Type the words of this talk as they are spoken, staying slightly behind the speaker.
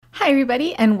Hi,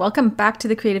 everybody, and welcome back to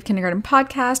the Creative Kindergarten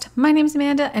Podcast. My name is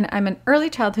Amanda, and I'm an early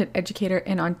childhood educator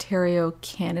in Ontario,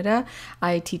 Canada.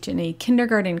 I teach in a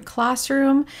kindergarten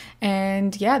classroom,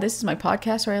 and this is my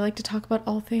podcast where I like to talk about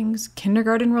all things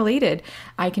kindergarten related.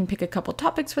 I can pick a couple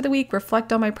topics for the week,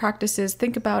 reflect on my practices,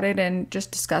 think about it, and just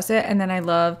discuss it. And then I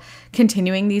love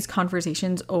continuing these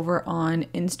conversations over on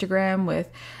Instagram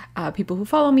with people who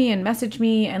follow me and message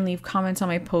me and leave comments on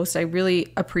my posts. I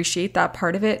really appreciate that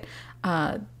part of it.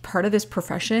 Part of this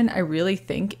profession, I really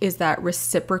think, is that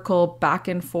reciprocal back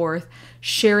and forth,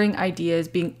 sharing ideas,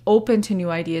 being open to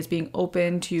new ideas, being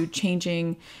open to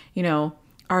changing,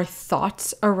 our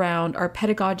thoughts around our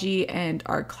pedagogy and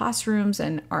our classrooms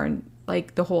and our,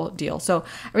 the whole deal. So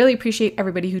I really appreciate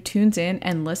everybody who tunes in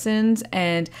and listens.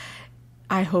 And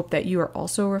I hope that you are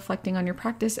also reflecting on your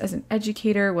practice as an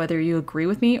educator, whether you agree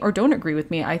with me or don't agree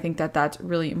with me. I think that that's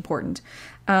really important.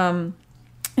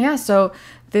 So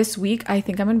this week, I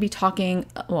think I'm going to be talking,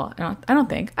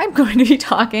 I'm going to be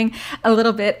talking a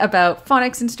little bit about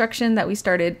phonics instruction that we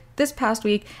started this past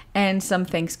week and some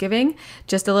Thanksgiving.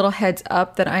 Just a little heads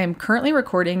up that I am currently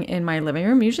recording in my living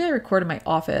room. Usually I record in my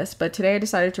office, but today I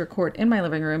decided to record in my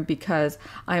living room because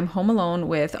I'm home alone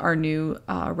with our new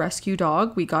rescue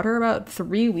dog. We got her about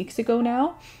 3 weeks ago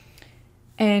now.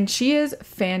 And she is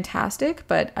fantastic,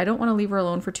 but I don't want to leave her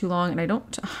alone for too long, and I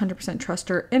don't 100% trust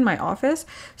her in my office.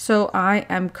 So I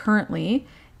am currently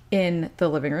in the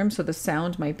living room, so the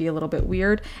sound might be a little bit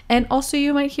weird. And also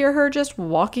you might hear her just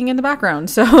walking in the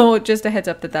background. So just a heads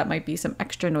up that might be some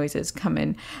extra noises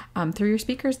coming through your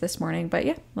speakers this morning.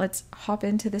 But let's hop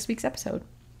into this week's episode.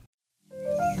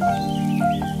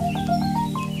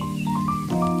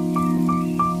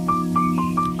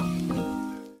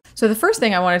 So the first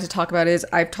thing I wanted to talk about is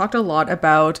I've talked a lot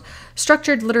about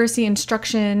structured literacy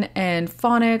instruction and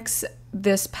phonics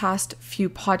this past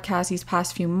few podcasts, these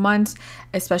past few months,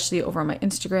 especially over on my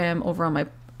Instagram,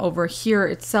 over here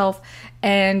itself.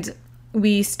 And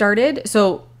we started,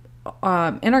 in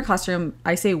our classroom,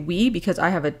 I say we because I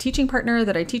have a teaching partner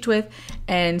that I teach with.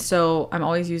 And so I'm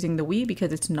always using the we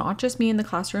because it's not just me in the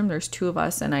classroom. There's two of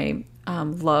us, and I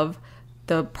love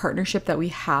the partnership that we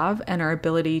have and our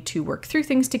ability to work through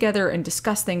things together and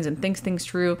discuss things and think things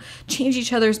through, change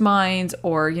each other's minds,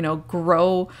 or,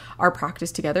 grow our practice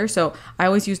together. So I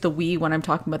always use the we when I'm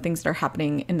talking about things that are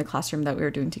happening in the classroom that we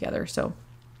are doing together. So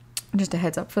just a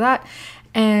heads up for that.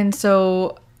 And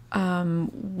so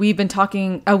we've been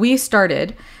talking, we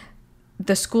started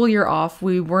the school year off.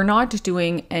 We were not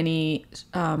doing any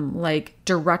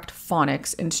direct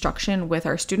phonics instruction with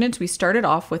our students. We started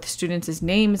off with students'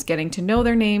 names, getting to know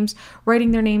their names, writing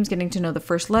their names, getting to know the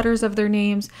first letters of their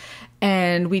names.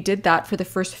 And we did that for the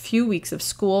first few weeks of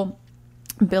school,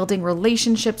 building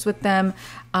relationships with them,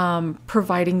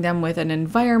 providing them with an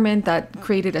environment that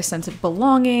created a sense of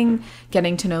belonging,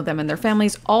 getting to know them and their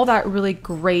families, all that really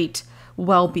great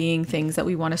well-being things that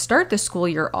we want to start the school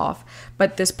year off.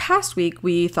 But this past week,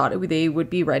 we thought they would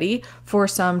be ready for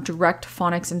some direct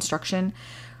phonics instruction.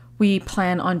 We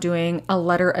plan on doing a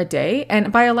letter a day.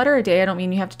 And by a letter a day, I don't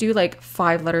mean you have to do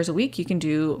 5 letters a week. You can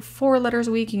do 4 letters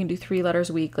a week. You can do 3 letters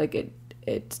a week.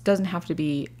 It doesn't have to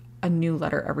be a new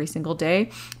letter every single day.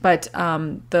 But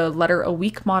the letter a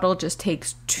week model just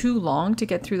takes too long to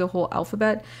get through the whole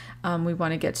alphabet. We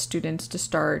want to get students to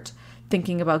start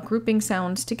thinking about grouping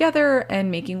sounds together and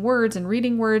making words and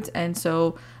reading words. And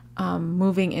so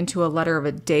moving into a letter of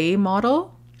a day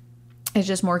model is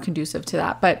just more conducive to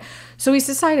that. But so we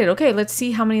decided, okay, let's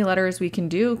see how many letters we can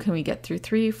do. Can we get through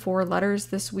 3-4 letters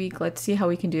this week? Let's see how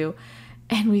we can do.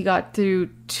 And we got through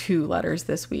 2 letters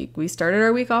this week. We started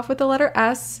our week off with the letter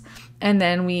S, and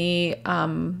then we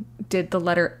did the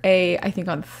letter A, I think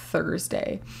on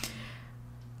Thursday.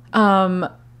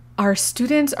 Our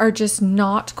students are just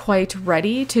not quite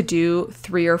ready to do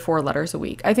 3 or 4 letters a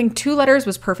week. I think 2 letters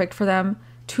was perfect for them.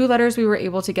 2 letters we were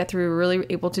able to get through. We were really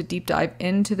able to deep dive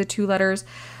into the 2 letters.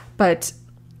 But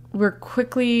we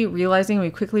quickly realized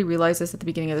this at the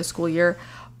beginning of the school year,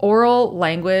 oral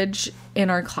language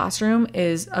in our classroom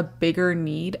is a bigger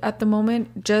need at the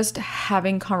moment. Just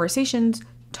having conversations,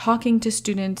 talking to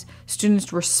students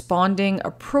responding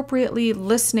appropriately,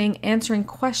 listening, answering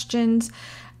questions,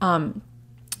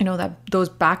 that those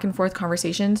back and forth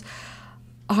conversations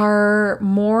are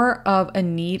more of a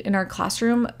need in our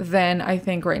classroom than I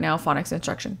think right now phonics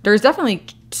instruction. There's definitely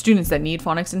students that need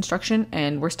phonics instruction,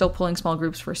 and we're still pulling small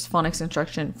groups for phonics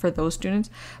instruction for those students.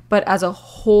 But as a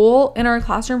whole in our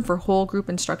classroom for whole group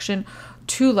instruction,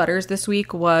 2 letters this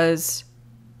week was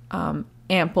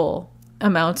ample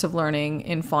amounts of learning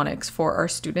in phonics for our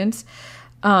students.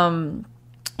 So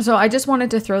I just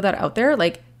wanted to throw that out there.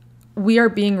 we are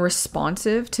being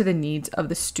responsive to the needs of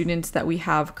the students that we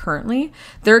have currently.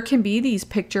 There can be these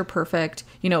picture perfect,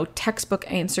 textbook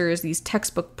answers, these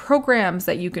textbook programs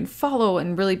that you can follow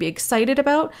and really be excited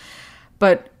about.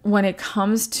 But when it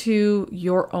comes to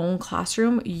your own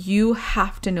classroom, you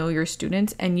have to know your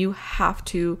students, and you have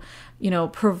to,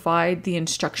 provide the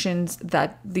instruction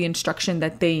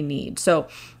that they need. So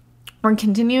we're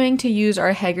continuing to use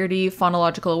our Heggerty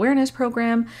Phonological Awareness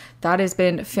program. That has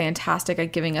been fantastic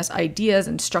at giving us ideas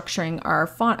and structuring our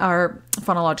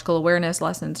phonological awareness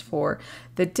lessons for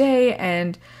the day,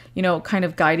 and, kind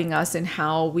of guiding us in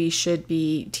how we should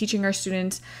be teaching our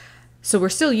students. So we're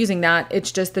still using that.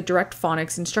 It's just the direct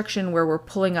phonics instruction where we're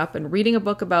pulling up and reading a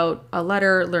book about a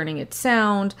letter, learning its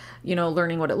sound,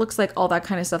 learning what it looks like, all that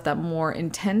kind of stuff, that more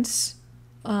intense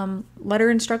letter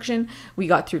instruction. We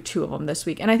got through 2 of them this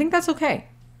week, and I think that's okay.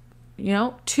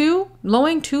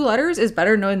 Knowing 2 letters is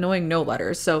better than knowing no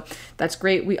letters. So that's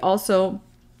great. We also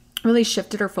really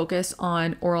shifted our focus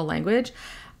on oral language.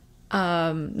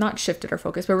 Not shifted our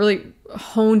focus, but really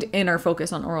honed in our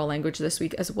focus on oral language this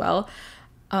week as well.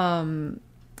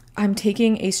 I'm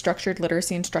taking a structured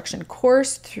literacy instruction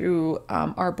course through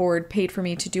our board, paid for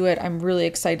me to do it. I'm really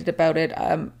excited about it.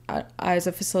 As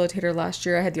a facilitator last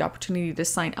year, I had the opportunity to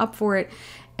sign up for it,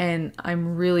 and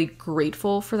I'm really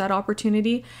grateful for that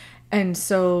opportunity. And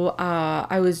so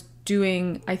I was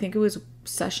doing, I think it was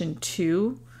session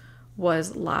 2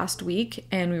 was last week,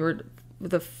 and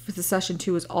the session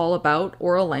 2 was all about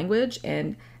oral language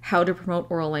and how to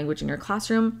promote oral language in your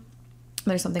classroom.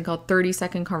 There's something called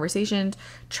 30-second conversations.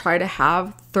 Try to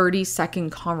have 30-second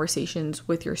conversations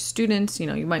with your students.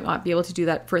 You might not be able to do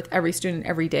that for every student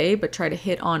every day, but try to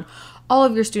hit on all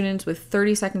of your students with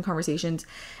 30-second conversations.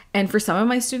 And for some of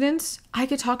my students, I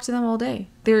could talk to them all day.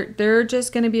 They're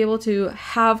just going to be able to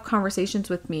have conversations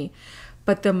with me.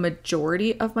 But the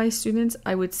majority of my students,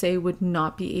 I would say, would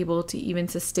not be able to even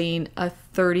sustain a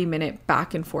 30-minute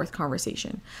back and forth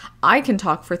conversation. I can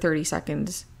talk for 30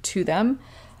 seconds to them,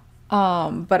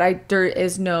 but there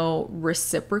is no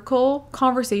reciprocal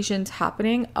conversations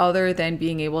happening other than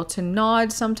being able to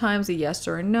nod sometimes, a yes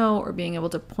or a no, or being able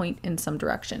to point in some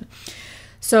direction.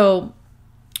 So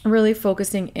really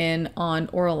focusing in on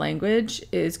oral language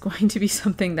is going to be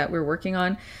something that we're working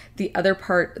on. The other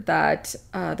part that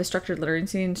the structured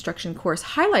literacy instruction course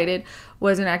highlighted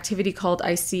was an activity called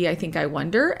I See, I Think, I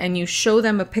Wonder, and you show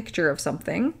them a picture of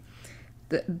something.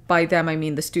 By them, I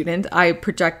mean the student. I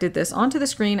projected this onto the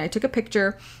screen. I took a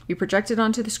picture, we projected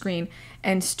onto the screen,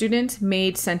 and students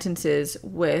made sentences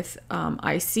with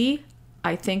I see,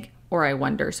 I think, or I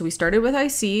wonder. So we started with I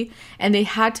see, and they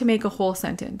had to make a whole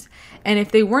sentence. And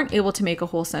if they weren't able to make a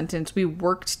whole sentence, we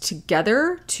worked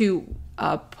together to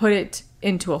put it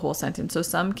into a whole sentence. So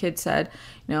some kids said,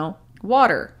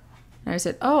 water. And I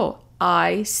said, oh,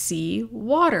 I see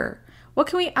water. What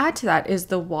can we add to that? Is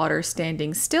the water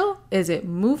standing still? Is it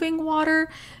moving water?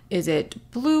 Is it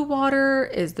blue water?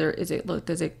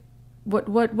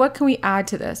 What can we add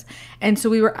to this? And so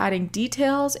we were adding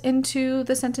details into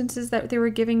the sentences that they were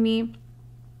giving me,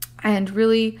 and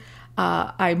really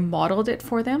I modeled it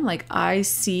for them. Like I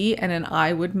see, and then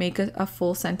I would make a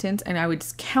full sentence, and I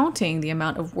was counting the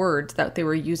amount of words that they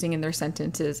were using in their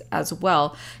sentences as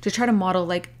well to try to model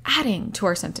like adding to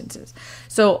our sentences.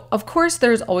 So of course,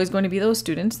 there's always going to be those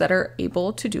students that are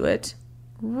able to do it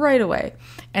right away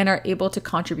and are able to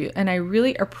contribute. And I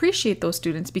really appreciate those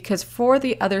students, because for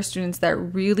the other students that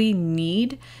really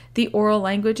need the oral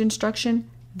language instruction,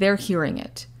 they're hearing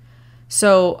it.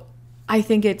 So I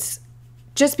think it's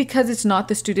just because it's not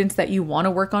the students that you want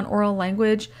to work on oral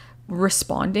language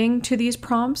responding to these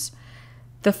prompts,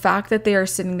 the fact that they are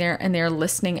sitting there and they're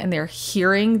listening and they're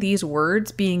hearing these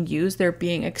words being used, they're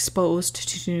being exposed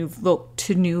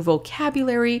to new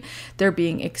vocabulary, they're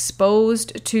being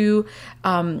exposed to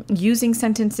using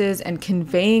sentences and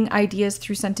conveying ideas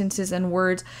through sentences and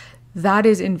words, that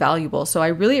is invaluable. So I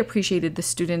really appreciated the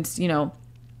students,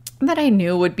 that I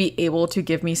knew would be able to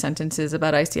give me sentences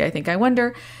about I see, I think, I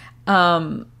wonder.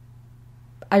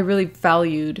 I really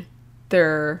valued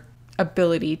their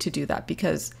ability to do that,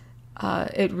 because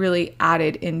it really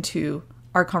added into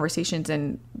our conversations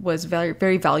and was very,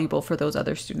 very valuable for those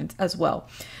other students as well.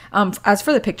 As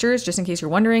for the pictures, just in case you're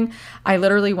wondering, I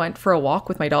literally went for a walk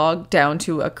with my dog down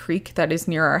to a creek that is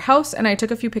near our house, and I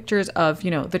took a few pictures of,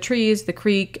 the trees, the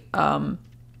creek,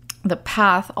 the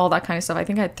path, all that kind of stuff. I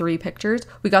think I had 3 pictures.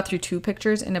 We got through 2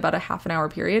 pictures in about a half an hour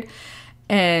period.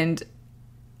 And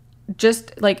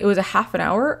just like, it was a half an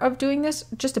hour of doing this,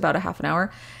 just about a half an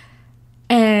hour.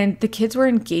 And the kids were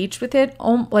engaged with it.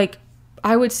 Like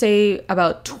I would say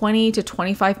about 20 to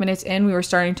 25 minutes in, we were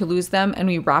starting to lose them, and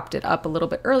we wrapped it up a little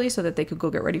bit early so that they could go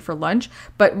get ready for lunch.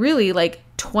 But really, like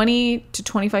 20 to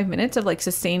 25 minutes of like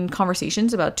sustained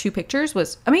conversations about 2 pictures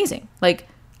was amazing. Like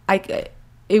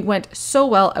it went so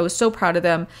well. I was so proud of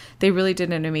them. They really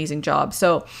did an amazing job.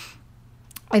 So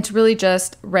it's really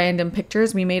just random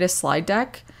pictures. We made a slide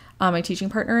deck, my teaching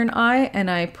partner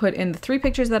and I put in the 3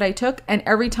 pictures that I took. And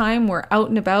every time we're out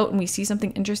and about and we see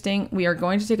something interesting, we are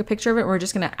going to take a picture of it. We're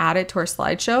just going to add it to our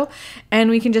slideshow,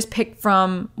 and we can just pick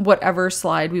from whatever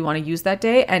slide we want to use that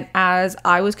day. And as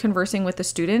I was conversing with the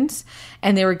students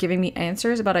and they were giving me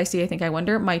answers about I see, I think, I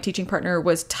wonder, my teaching partner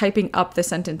was typing up the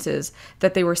sentences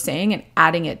that they were saying and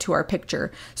adding it to our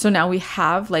picture. So now we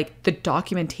have like the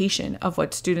documentation of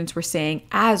what students were saying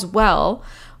as well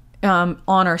on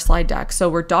our slide deck. So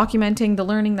we're documenting the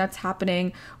learning that's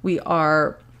happening. We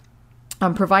are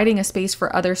providing a space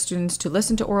for other students to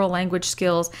listen to oral language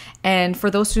skills. And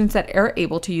for those students that are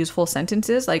able to use full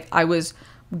sentences, like I was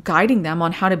guiding them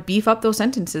on how to beef up those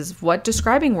sentences. What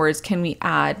describing words can we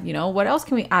add? You know, what else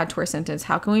can we add to our sentence?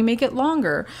 How can we make it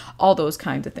longer? All those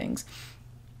kinds of things.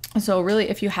 So really,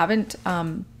 if you haven't,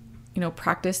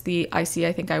 practiced the I see,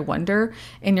 I think, I wonder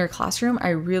in your classroom, I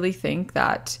really think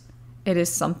that it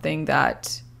is something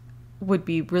that would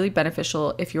be really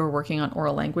beneficial if you're working on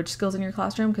oral language skills in your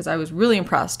classroom, because I was really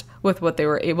impressed with what they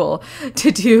were able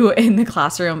to do in the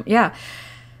classroom. Yeah.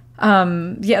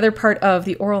 The other part of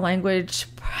the oral language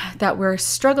that we're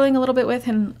struggling a little bit with,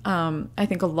 and I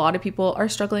think a lot of people are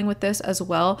struggling with this as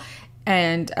well.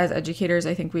 And as educators,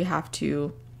 I think we have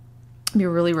to be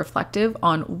really reflective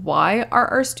on why are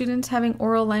our students having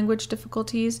oral language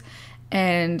difficulties.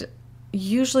 And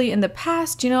usually in the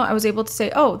past, I was able to say,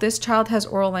 oh, this child has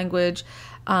oral language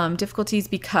difficulties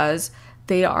because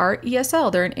they are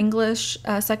ESL. They're an English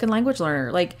second language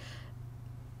learner. Like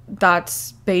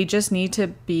they just need to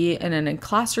be in a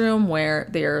classroom where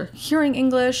they're hearing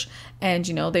English and,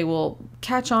 they will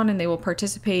catch on and they will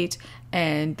participate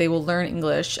and they will learn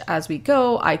English as we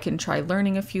go. I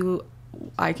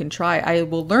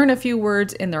will learn a few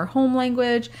words in their home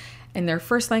language, in their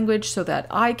first language, so that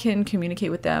I can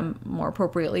communicate with them more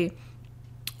appropriately.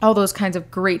 All those kinds of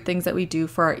great things that we do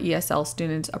for our ESL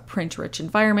students, a print-rich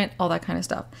environment, all that kind of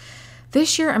stuff.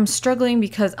 This year, I'm struggling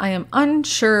because I am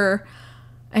unsure,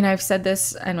 and I've said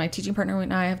this, and my teaching partner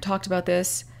and I have talked about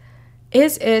this.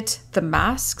 Is it the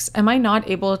masks? Am I not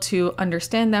able to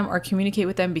understand them or communicate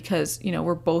with them because,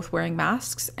 we're both wearing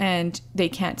masks and they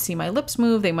can't see my lips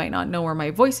move? They might not know where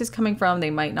my voice is coming from. They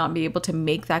might not be able to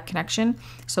make that connection.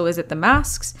 So is it the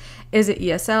masks? Is it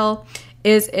ESL?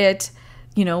 Is it,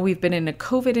 we've been in a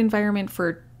COVID environment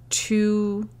for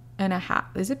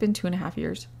 2.5, has it been 2.5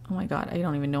 years? Oh my God, I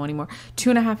don't even know anymore.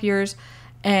 2.5 years.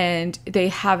 And they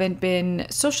haven't been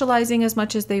socializing as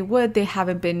much as they would. They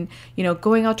haven't been,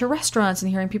 going out to restaurants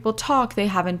and hearing people talk. They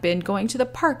haven't been going to the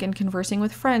park and conversing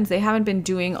with friends. They haven't been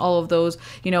doing all of those,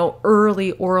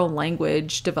 early oral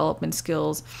language development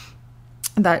skills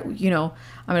that, I'm going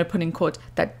to put in quotes,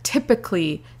 that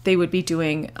typically they would be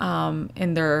doing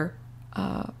in their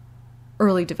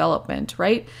early development,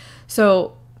 right?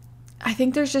 So I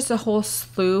think there's just a whole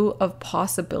slew of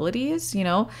possibilities,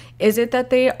 Is it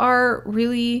that they are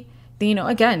really,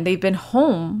 again, they've been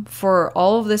home for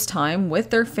all of this time with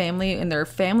their family in their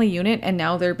family unit, and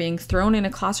now they're being thrown in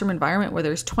a classroom environment where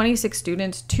there's 26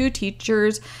 students, 2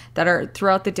 teachers that are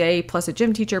throughout the day, plus a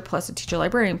gym teacher, plus a teacher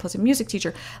librarian, plus a music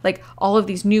teacher, like all of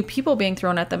these new people being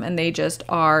thrown at them, and they just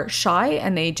are shy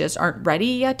and they just aren't ready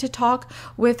yet to talk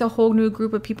with a whole new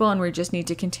group of people, and we just need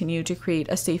to continue to create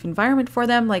a safe environment for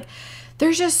them. Like,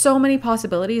 there's just so many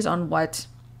possibilities on what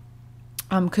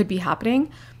could be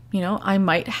happening. I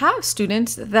might have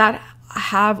students that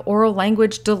have oral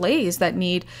language delays that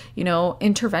need,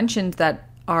 interventions that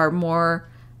are more,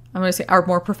 are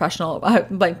more professional,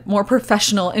 like more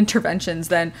professional interventions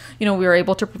than, we were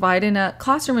able to provide in a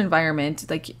classroom environment.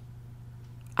 Like,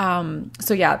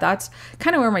 so yeah, that's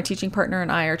kind of where my teaching partner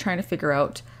and I are trying to figure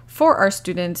out for our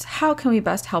students, how can we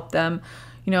best help them?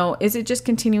 Is it just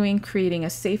continuing creating a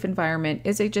safe environment?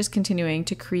 Is it just continuing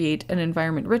to create an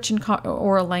environment rich in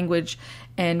oral language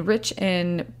and rich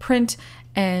in print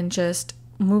and just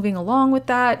moving along with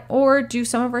that? Or do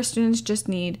some of our students just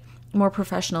need more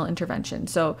professional intervention?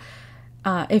 So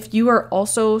if you are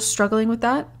also struggling with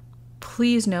that,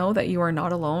 please know that you are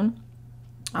not alone.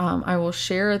 I will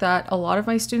share that a lot of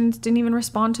my students didn't even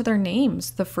respond to their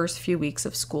names the first few weeks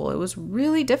of school. It was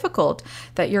really difficult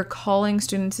that you're calling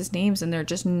students' names and they're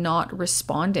just not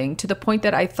responding, to the point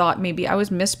that I thought maybe I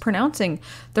was mispronouncing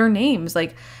their names,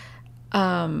 like,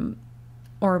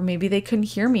 or maybe they couldn't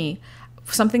hear me.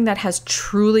 Something that has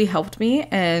truly helped me,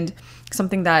 and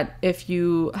something that if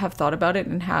you have thought about it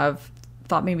and have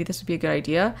thought maybe this would be a good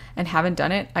idea and haven't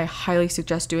done it, I highly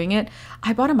suggest doing it.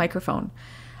 I bought a microphone.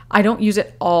 I don't use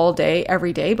it all day,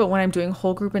 every day, but when I'm doing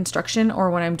whole group instruction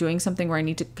or when I'm doing something where I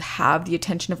need to have the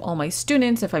attention of all my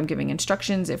students, if I'm giving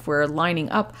instructions, if we're lining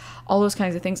up, all those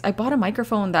kinds of things, I bought a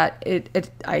microphone that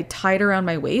I tied around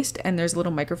my waist, and there's a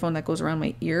little microphone that goes around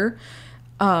my ear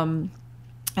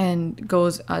and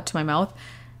goes to my mouth.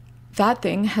 That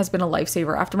thing has been a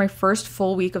lifesaver. After my first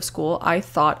full week of school, I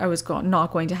thought I was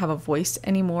not going to have a voice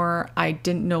anymore. I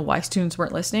didn't know why students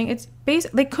weren't listening. It's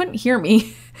they couldn't hear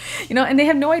me, and they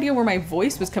have no idea where my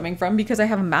voice was coming from because I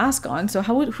have a mask on. So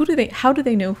how do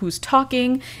they know who's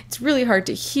talking? It's really hard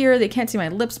to hear. They can't see my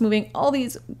lips moving, all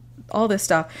this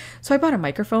stuff. So I bought a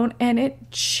microphone, and it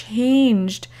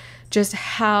changed just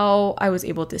how I was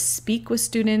able to speak with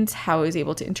students, how I was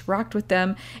able to interact with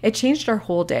them. It changed our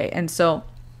whole day. And so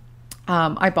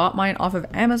I bought mine off of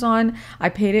Amazon. I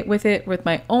paid it with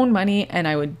my own money, and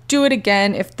I would do it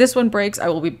again. If this one breaks, I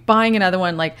will be buying another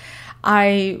one.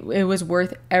 It was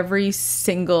worth every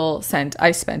single cent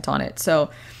I spent on it. So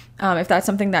if that's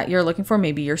something that you're looking for,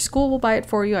 maybe your school will buy it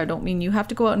for you. I don't mean you have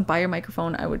to go out and buy your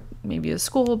microphone. Maybe a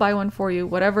school will buy one for you,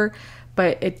 whatever.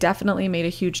 But it definitely made a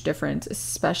huge difference,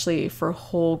 especially for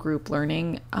whole group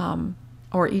learning,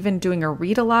 or even doing a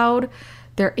read aloud.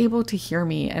 They're able to hear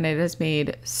me, and it has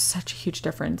made such a huge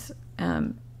difference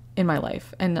in my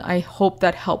life. And I hope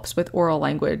that helps with oral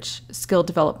language skill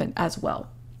development as well.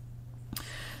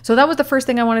 So that was the first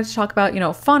thing I wanted to talk about,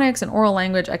 phonics and oral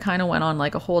language. I kind of went on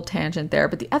like a whole tangent there.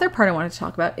 But the other part I wanted to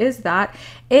talk about is that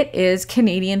it is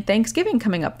Canadian Thanksgiving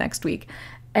coming up next week.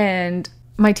 And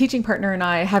my teaching partner and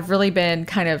I have really been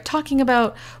kind of talking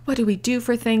about what do we do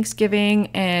for Thanksgiving,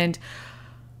 and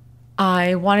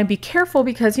I want to be careful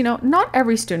because, not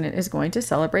every student is going to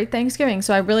celebrate Thanksgiving.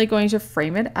 So I'm really going to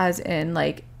frame it as in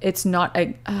it's not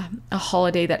a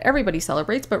holiday that everybody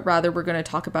celebrates, but rather we're going to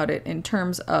talk about it in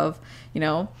terms of,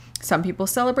 some people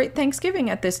celebrate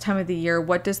Thanksgiving at this time of the year.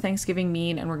 What does Thanksgiving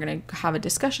mean? And we're going to have a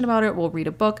discussion about it. We'll read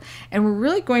a book, and we're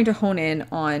really going to hone in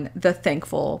on the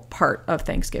thankful part of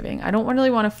Thanksgiving. I don't really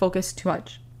want to focus too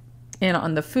much in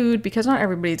on the food because not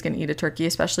everybody's going to eat a turkey,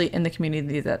 especially in the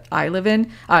community that I live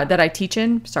in, that I teach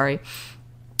in,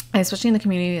 especially in the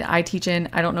community that I teach in.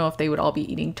 I don't know if they would all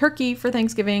be eating turkey for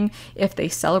Thanksgiving, if they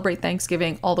celebrate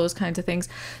Thanksgiving, all those kinds of things.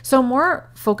 So more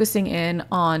focusing in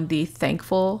on the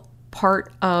thankful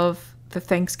part of the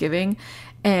Thanksgiving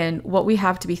and what we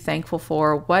have to be thankful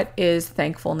for. What is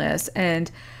thankfulness?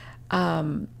 And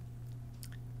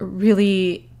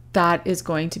really that is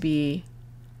going to be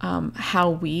how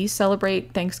we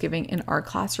celebrate Thanksgiving in our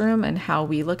classroom and how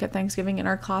we look at Thanksgiving in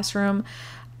our classroom.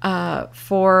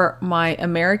 For my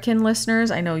American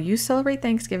listeners, I know you celebrate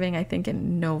Thanksgiving, I think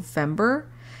in November,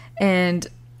 and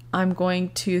I'm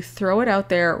going to throw it out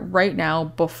there right now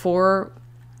before,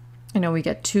 we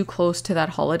get too close to that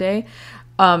holiday.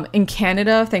 In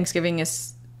Canada, Thanksgiving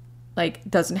is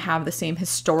doesn't have the same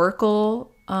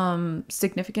historical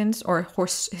significance or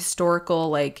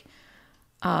historical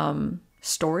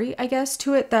story, I guess,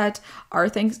 to it that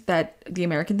that the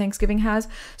American Thanksgiving has.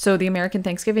 So the American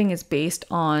Thanksgiving is based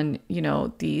on,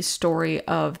 the story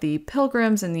of the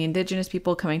Pilgrims and the Indigenous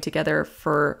people coming together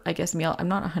for, I guess, meal. I'm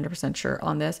not 100% sure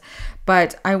on this,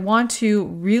 but I want to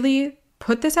really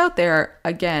put this out there.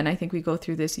 Again, I think we go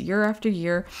through this year after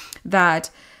year that,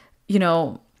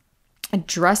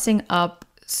 dressing up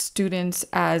students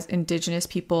as Indigenous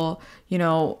people,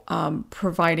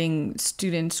 providing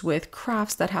students with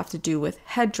crafts that have to do with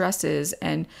headdresses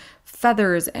and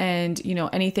feathers and,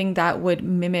 anything that would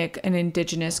mimic an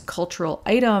Indigenous cultural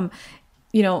item.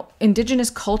 Indigenous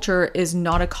culture is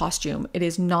not a costume. It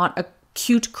is not a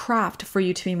cute craft for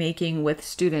you to be making with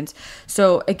students.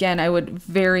 So again, I would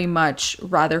very much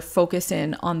rather focus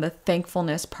in on the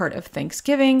thankfulness part of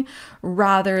Thanksgiving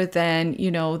rather than,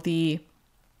 the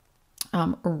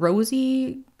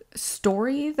rosy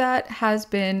story that has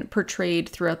been portrayed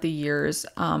throughout the years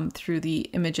through the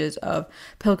images of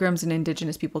Pilgrims and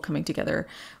Indigenous people coming together,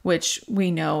 which we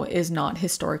know is not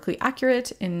historically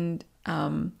accurate. And,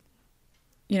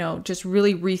 just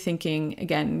really rethinking,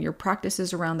 again, your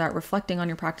practices around that, reflecting on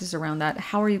your practices around that.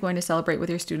 How are you going to celebrate with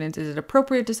your students? Is it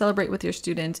appropriate to celebrate with your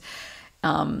students?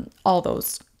 All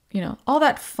those, all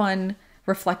that fun,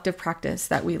 reflective practice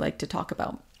that we like to talk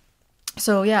about.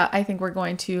 So yeah, I think we're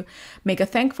going to make a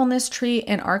thankfulness tree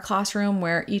in our classroom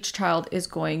where each child is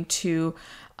going to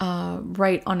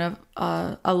write on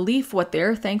a leaf what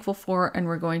they're thankful for, and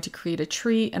we're going to create a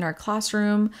tree in our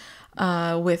classroom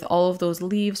with all of those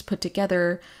leaves put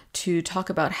together to talk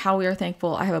about how we are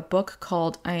thankful. I have a book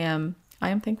called I Am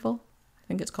Thankful. I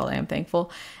think it's called I Am Thankful.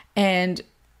 And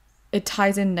it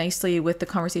ties in nicely with the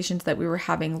conversations that we were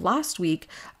having last week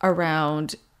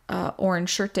around Orange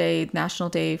Shirt Day, National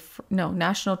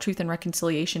Truth and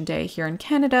Reconciliation Day here in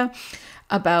Canada,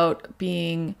 about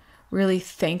being really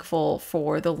thankful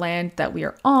for the land that we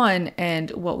are on and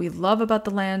what we love about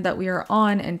the land that we are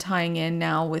on, and tying in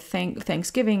now with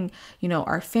Thanksgiving,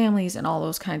 our families and all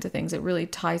those kinds of things. It really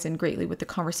ties in greatly with the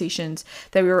conversations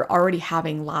that we were already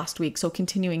having last week. So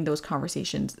continuing those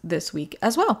conversations this week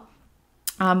as well.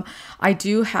 I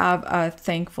do have a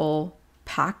thankful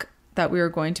pack that we are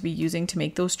going to be using to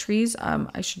make those trees.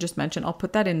 I should just mention, I'll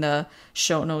put that in the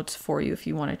show notes for you if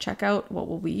you want to check out what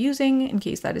we'll be using, in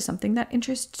case that is something that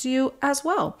interests you as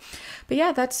well. But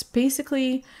yeah, that's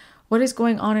basically what is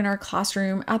going on in our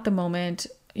classroom at the moment.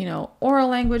 Oral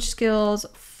language skills,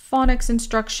 phonics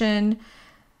instruction,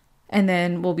 and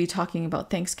then we'll be talking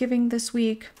about Thanksgiving this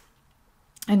week.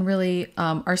 And really,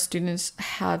 our students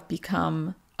have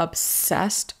become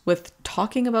obsessed with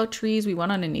talking about trees. We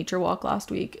went on a nature walk last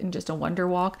week, and just a wonder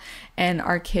walk, and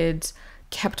our kids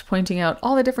kept pointing out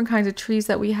all the different kinds of trees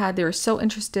that we had. They were so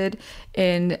interested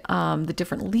in the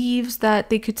different leaves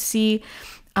that they could see.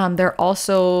 They're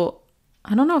also,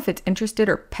 I don't know if it's interested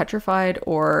or petrified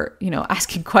or,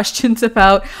 asking questions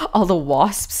about all the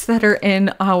wasps that are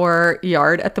in our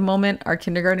yard at the moment. Our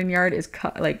kindergarten yard is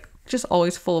just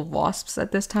always full of wasps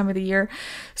at this time of the year.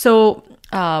 So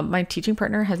my teaching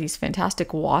partner has these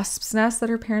fantastic wasps nests that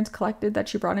her parents collected that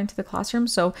she brought into the classroom.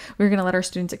 So we're going to let our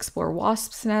students explore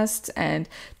wasps nests and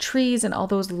trees and all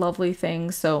those lovely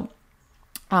things. So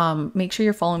make sure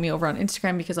you're following me over on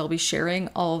Instagram, because I'll be sharing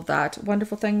all of that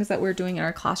wonderful things that we're doing in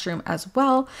our classroom as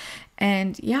well.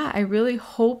 And yeah, I really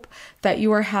hope that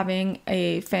you are having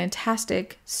a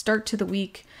fantastic start to the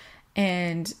week,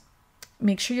 and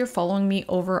make sure you're following me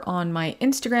over on my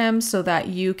Instagram so that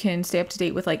you can stay up to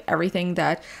date with everything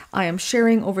that I am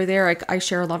sharing over there. I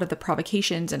share a lot of the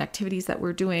provocations and activities that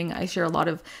we're doing. I share a lot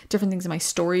of different things in my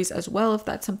stories as well, if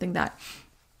that's something that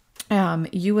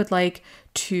you would like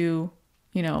to,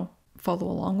 follow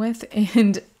along with.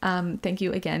 And thank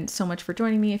you again so much for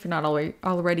joining me. If you're not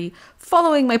already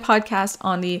following my podcast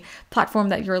on the platform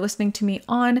that you're listening to me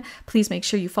on, please make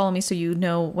sure you follow me so you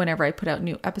know whenever I put out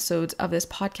new episodes of this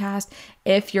podcast.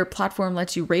 If your platform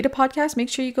lets you rate a podcast, make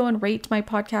sure you go and rate my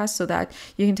podcast so that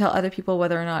you can tell other people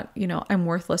whether or not, I'm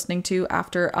worth listening to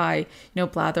after I,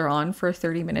 blather on for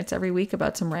 30 minutes every week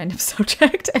about some random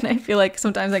subject. And I feel like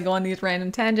sometimes I go on these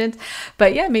random tangents,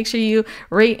 but yeah, make sure you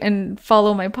rate and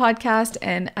follow my podcast.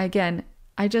 And again,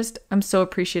 I'm so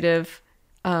appreciative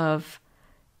of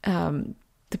the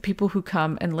people who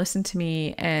come and listen to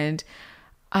me. And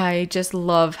I just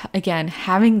love, again,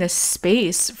 having this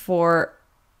space for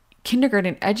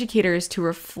kindergarten educators to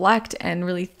reflect and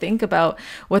really think about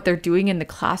what they're doing in the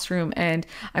classroom. And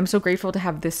I'm so grateful to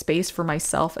have this space for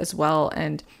myself as well,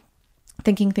 and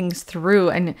thinking things through.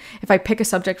 And if I pick a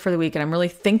subject for the week and I'm really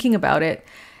thinking about it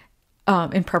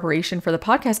in preparation for the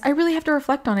podcast, I really have to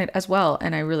reflect on it as well.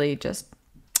 And I'm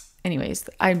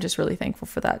just really thankful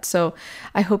for that. So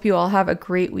I hope you all have a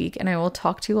great week, and I will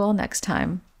talk to you all next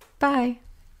time. Bye.